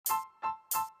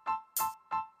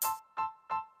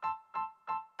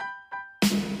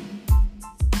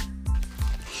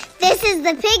This is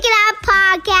the Pick It Up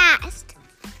Podcast.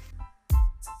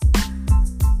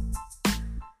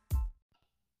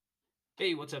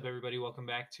 Hey, what's up, everybody? Welcome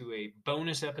back to a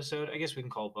bonus episode. I guess we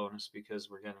can call it bonus because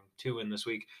we're getting two in this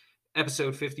week.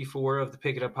 Episode 54 of the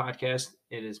Pick It Up Podcast.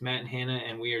 It is Matt and Hannah,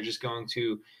 and we are just going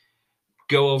to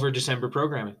go over December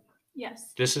programming.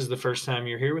 Yes. This is the first time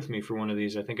you're here with me for one of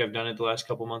these. I think I've done it the last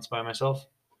couple months by myself.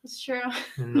 It's true.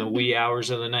 In the wee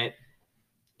hours of the night.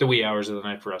 The wee hours of the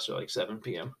night for us are like 7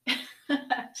 p.m.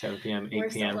 7 p.m., 8 We're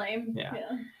p.m. so lame.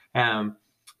 Yeah.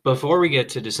 Before we get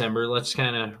to December, let's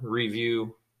kind of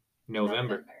review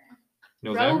November?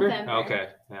 Okay.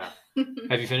 Yeah.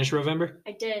 Have you finished November?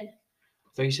 I did. I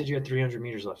thought you said you had 300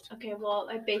 meters left. Okay, well,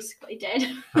 I basically did.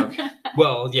 Okay.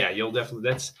 Well, yeah, you'll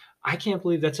definitely. I can't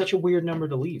believe that's such a weird number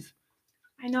to leave.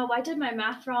 I know. I did my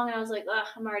math wrong, and I was like, ugh,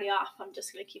 I'm already off. I'm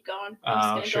just going to keep going.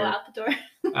 I'm just going to go out the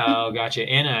door. Oh, gotcha.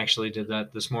 Anna actually did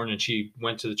that this morning. She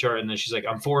went to the chart, and then she's like,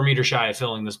 I'm 4 meters shy of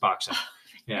filling this box in.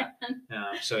 Yeah.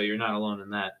 So you're not alone in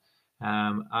that.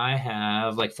 I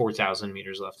have like 4,000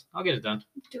 meters left. I'll get it done.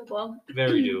 Doable.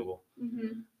 Very doable.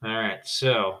 Mm-hmm. All right.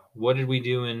 So what did we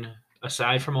do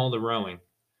aside from all the rowing?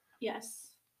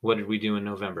 Yes. What did we do in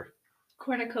November?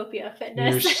 Cornucopia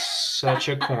fitness. You're such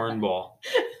a cornball.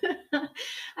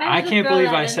 I can't believe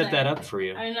I set that up for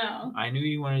you. I know. I knew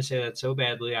you wanted to say that so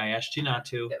badly. I asked you not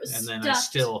to. It was and then stuffed I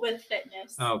still with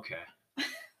fitness. Okay.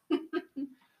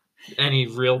 Any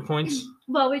real points?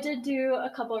 Well, we did do a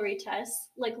couple retests,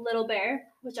 like Little Bear,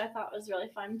 which I thought was really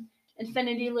fun.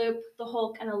 Infinity Loop, the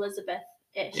Hulk, and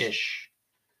Elizabeth-ish.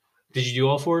 Did you do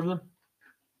all 4 of them?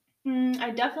 I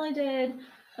definitely did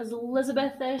as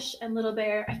Elizabeth-ish and Little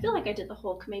Bear. I feel like I did the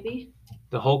Hulk, maybe.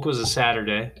 The Hulk was a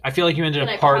Saturday. I feel like you ended And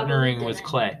up I probably partnering with didn't.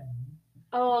 Clay.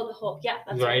 Oh, the Hulk. Yeah,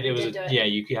 that's Right? It was did do it. Yeah,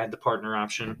 you had the partner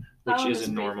option, which That one was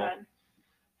isn't pretty normal.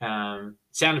 fun.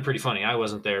 Sounded pretty funny. I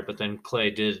wasn't there, but then Clay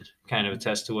did kind of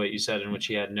attest to what you said, in which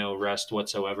he had no rest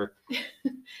whatsoever.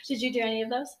 Did you do any of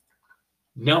those?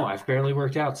 No, I've barely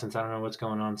worked out since I don't know what's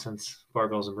going on since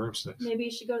barbells and broomsticks. Maybe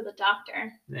you should go to the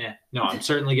doctor. Yeah, no, I'm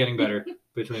certainly getting better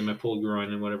between my pulled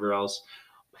groin and whatever else.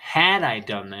 Had I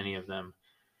done any of them,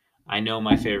 I know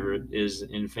my favorite is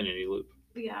Infinity Loop.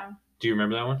 Yeah. Do you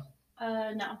remember that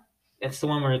one? No. It's the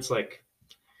one where it's like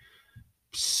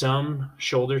some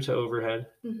shoulder to overhead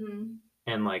Mm-hmm.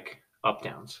 and like up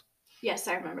downs. Yes,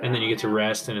 I remember. And then you get to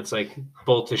rest, and it's like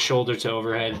both the shoulder to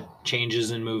overhead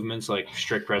changes in movements, like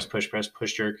strict press, push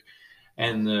jerk,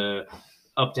 and the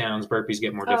up downs burpees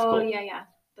get more difficult. Oh, yeah.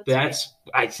 That's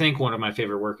I think, one of my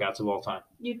favorite workouts of all time.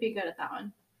 You'd be good at that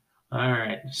one. All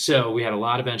right. So we had a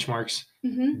lot of benchmarks.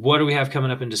 Mm-hmm. What do we have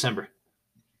coming up in December?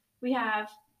 We have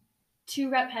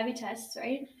 2-rep heavy tests,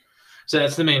 right? So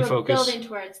that's the main We're focus. Building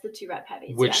towards the 2-rep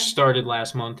heavies. Which started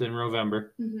last month in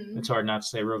November. Mm-hmm. It's hard not to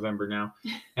say November now.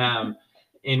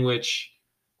 In which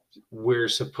we're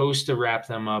supposed to wrap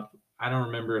them up. I don't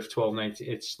remember if 12/19.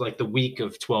 It's like the week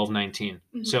of 12/19.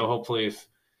 Mm-hmm. So hopefully, if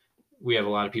we have a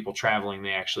lot of people traveling, they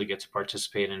actually get to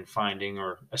participate in finding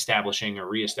or establishing or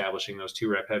reestablishing those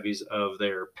 2-rep heavies of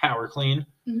their power clean,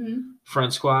 Mm-hmm.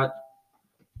 front squat,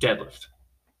 deadlift.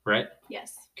 Right?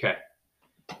 Yes. Okay.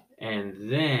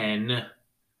 And then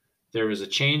there was a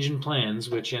change in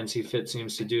plans, which NC Fit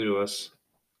seems to do to us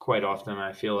quite often,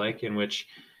 I feel like, in which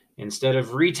instead of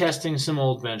retesting some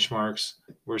old benchmarks,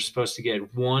 we're supposed to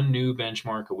get 1 new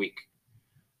benchmark a week,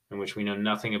 in which we know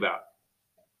nothing about.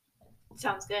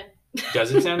 Sounds good.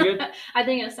 Does it sound good? I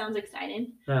think it sounds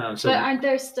exciting. So But aren't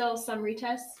there still some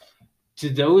retests? do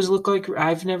those look like?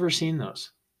 I've never seen those.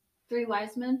 3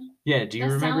 wise men? Yeah, do you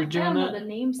remember doing I don't know, that? the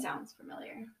name sounds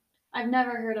familiar. I've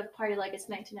never heard of Party Like It's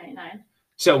 1999.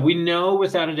 So we know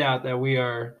without a doubt that we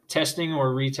are testing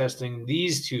or retesting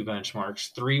these 2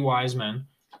 benchmarks, 3 wise men.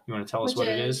 You want to tell us what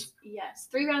it is? Yes.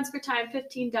 3 rounds per time,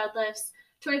 15 deadlifts,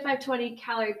 25-20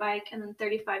 calorie bike, and then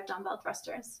 35 dumbbell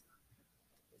thrusters.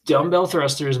 Dumbbell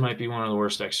thrusters might be one of the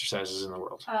worst exercises in the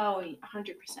world. Oh,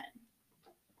 100%.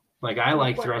 Like, I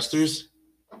like Worse. thrusters.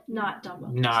 Not dumbbell.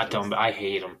 Not thrusters. dumbbell. I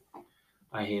hate them.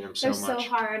 I hate them so They're much. so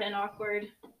hard and awkward.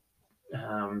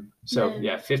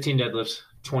 Yeah, 15 deadlifts,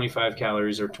 25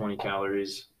 calories or 20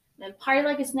 calories. Then Party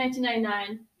Like It's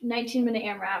 1999, 19-minute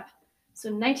AMRAP. So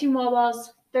 19 wall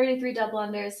balls, 33 double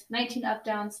unders, 19 up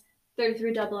downs,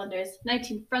 33 double unders,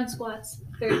 19 front squats,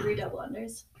 33 double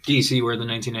unders. Do you see where the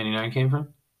 1999 came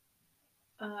from?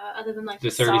 Other than like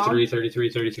The song?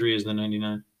 33 is the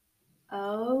 99.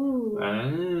 Oh.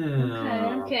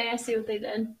 Okay, I see what they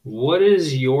did. What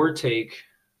is your take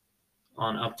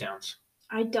on up downs?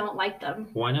 I don't like them.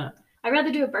 Why not? I'd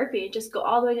rather do a burpee, just go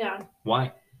all the way down.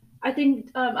 Why? I think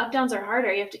up downs are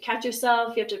harder. You have to catch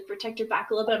yourself. You have to protect your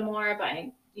back a little bit more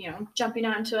by jumping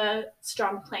onto a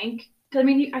strong plank. Because, I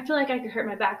mean, I feel like I could hurt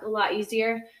my back a lot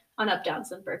easier on up downs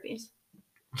than burpees.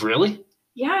 Really?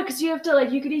 Yeah, because you have to,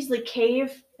 you could easily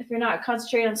cave if you're not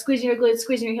concentrating on squeezing your glutes,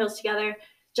 squeezing your heels together,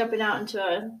 jumping out into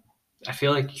a I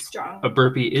feel like strong. a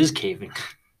burpee is caving.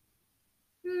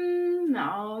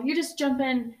 No, you're just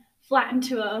jumping flat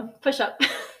into a push-up.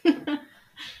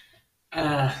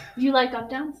 You like up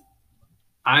downs?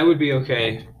 I would be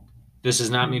okay. This is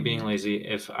not me being lazy.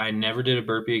 If I never did a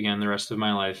burpee again the rest of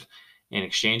my life in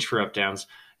exchange for up downs,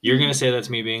 you're going to say that's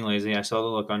me being lazy. I saw the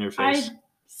look on your face. I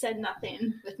said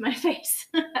nothing with my face.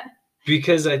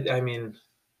 Because, I mean,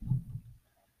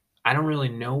 I don't really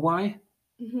know why.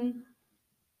 Mm-hmm.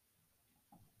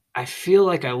 I feel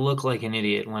like I look like an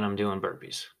idiot when I'm doing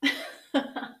burpees.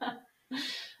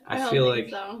 I feel like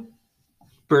so.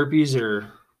 Burpees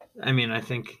are, I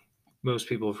think most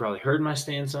people have probably heard my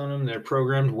stance on them. They're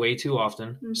programmed way too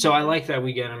often. Mm-hmm. So I like that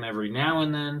we get them every now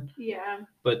and then. Yeah.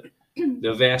 But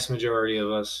the vast majority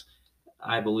of us,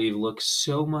 I believe, look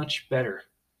so much better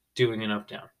doing an up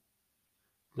down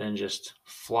than just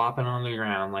flopping on the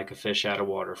ground like a fish out of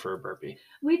water for a burpee.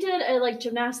 We did a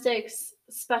gymnastics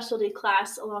specialty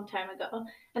class a long time ago,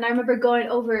 and I remember going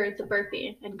over the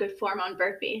burpee and good form on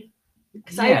burpee.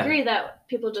 Because I agree that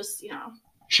people just,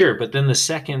 Sure, but then the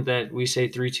second that we say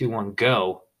 3, 2, 1,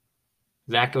 go,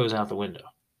 that goes out the window.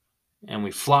 And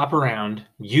we flop around,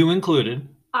 you included.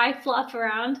 I flop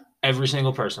around? Every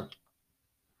single person.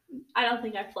 I don't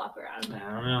think I flop around.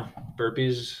 I don't know.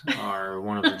 Burpees are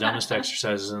one of the dumbest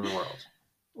exercises in the world.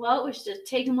 Well, we should just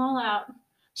take them all out.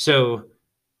 So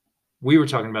we were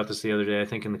talking about this the other day, I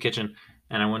think, in the kitchen,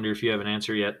 and I wonder if you have an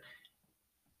answer yet.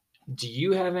 Do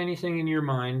you have anything in your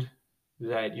mind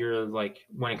that you're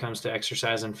when it comes to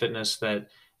exercise and fitness that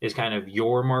is kind of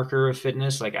your marker of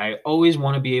fitness? I always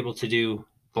want to be able to do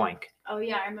blank. Oh,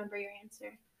 yeah, I remember your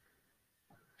answer.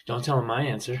 Don't tell them my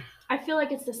answer. I feel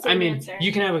like it's the same answer.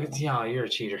 You can have you're a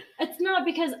cheater. It's not,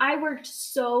 because I worked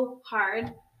so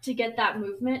hard to get that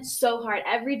movement, so hard.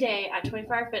 Every day at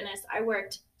 24-Hour Fitness, I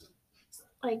worked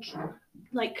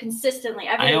consistently.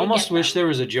 I almost wish there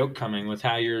was a joke coming with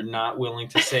how you're not willing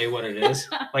to say what it is.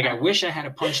 I wish I had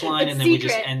a punchline and then we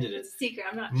just ended it. It's secret.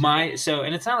 I'm not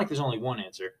and it's not like there's only one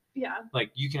answer. Yeah.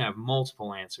 You can have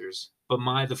multiple answers. But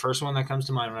the first one that comes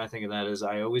to mind when I think of that is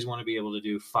I always want to be able to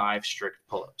do 5 strict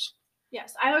pull-ups.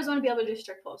 Yes, I always want to be able to do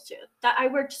strict pull-ups too. That I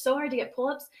worked so hard to get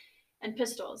pull-ups and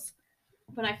pistols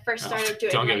when I first started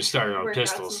doing. Don't get me started on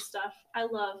pistols and stuff. I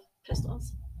love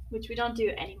pistols, which we don't do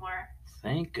anymore.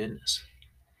 Thank goodness.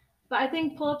 But I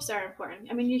think pull-ups are important.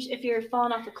 I mean, if you're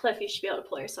falling off a cliff, you should be able to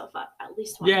pull yourself up at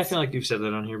least once. Yeah, I feel like you've said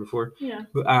that on here before. Yeah.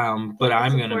 But I'm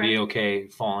going to be okay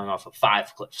falling off of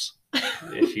 5 cliffs.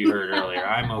 If you heard earlier,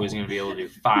 I'm always going to be able to do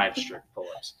 5 strict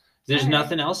pull-ups. There's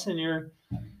nothing else on your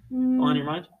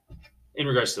mind in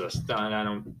regards to this. I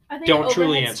don't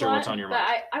truly answer what's on your mind.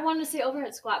 But I wanted to say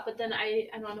overhead squat, but then I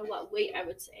don't know what weight I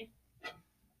would say.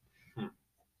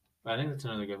 I think that's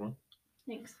another good one.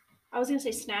 Thanks. I was going to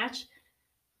say snatch,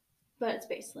 but it's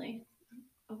basically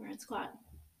overhead squat.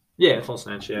 Yeah, full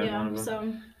snatch. Yeah, yeah, one of them.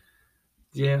 So.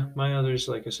 Yeah, my other's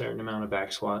a certain amount of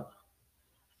back squat.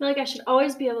 I feel like I should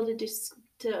always be able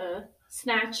to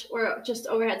snatch or just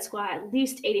overhead squat at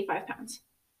least 85 pounds.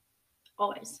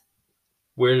 Always.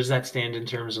 Where does that stand in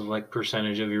terms of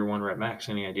percentage of your 1 rep max?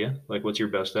 Any idea? What's your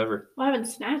best ever? Well, I haven't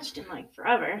snatched in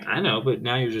forever. I know, but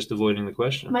now you're just avoiding the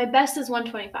question. My best is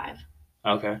 125.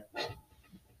 Okay.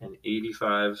 And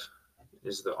 85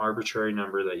 is the arbitrary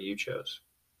number that you chose.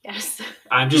 Yes.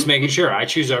 I'm just making sure. I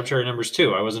choose arbitrary numbers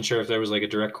too. I wasn't sure if there was a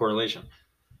direct correlation.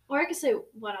 Or I could say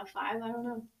 105. I don't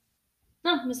know.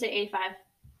 No, I'm going to say 85.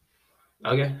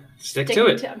 Okay. Stick to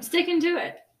it. I'm sticking to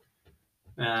it.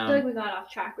 I feel like we got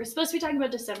off track. We're supposed to be talking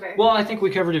about December. Well, I think we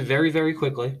covered it very, very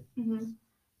quickly. Mm-hmm.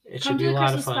 It should be a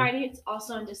lot of fun. Christmas party. It's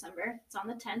also in December. It's on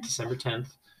the 10th. December 10th.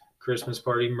 Christmas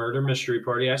party, murder mystery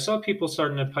party. I saw people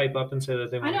starting to pipe up and say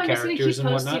that they want characters and whatnot. I know,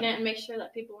 I'm just going to keep posting it and make sure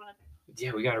that people want to.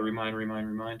 Yeah, we got to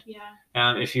remind. Yeah.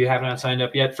 If you have not signed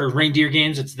up yet for Reindeer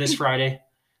Games, it's this Friday.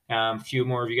 A few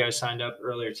more of you guys signed up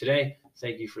earlier today.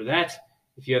 Thank you for that.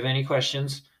 If you have any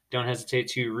questions, don't hesitate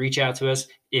to reach out to us.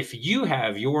 If you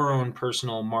have your own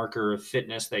personal marker of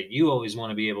fitness that you always want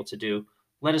to be able to do,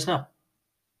 let us know.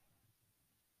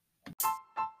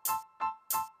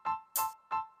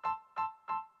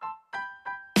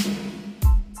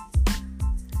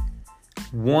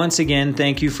 Once again,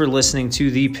 thank you for listening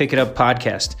to the Pick It Up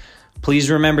podcast. Please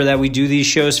remember that we do these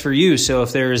shows for you, so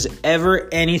if there is ever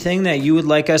anything that you would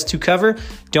like us to cover,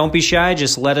 don't be shy,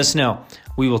 just let us know.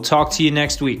 We will talk to you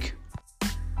next week.